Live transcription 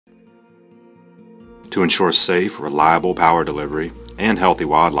To ensure safe, reliable power delivery and healthy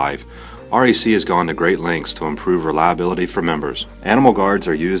wildlife, REC has gone to great lengths to improve reliability for members. Animal guards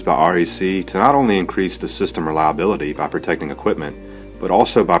are used by REC to not only increase the system reliability by protecting equipment, but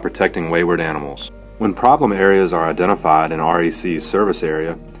also by protecting wayward animals. When problem areas are identified in REC's service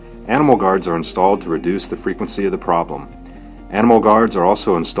area, animal guards are installed to reduce the frequency of the problem. Animal guards are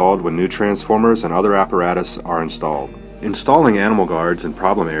also installed when new transformers and other apparatus are installed. Installing animal guards in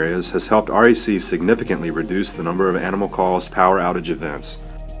problem areas has helped REC significantly reduce the number of animal-caused power outage events.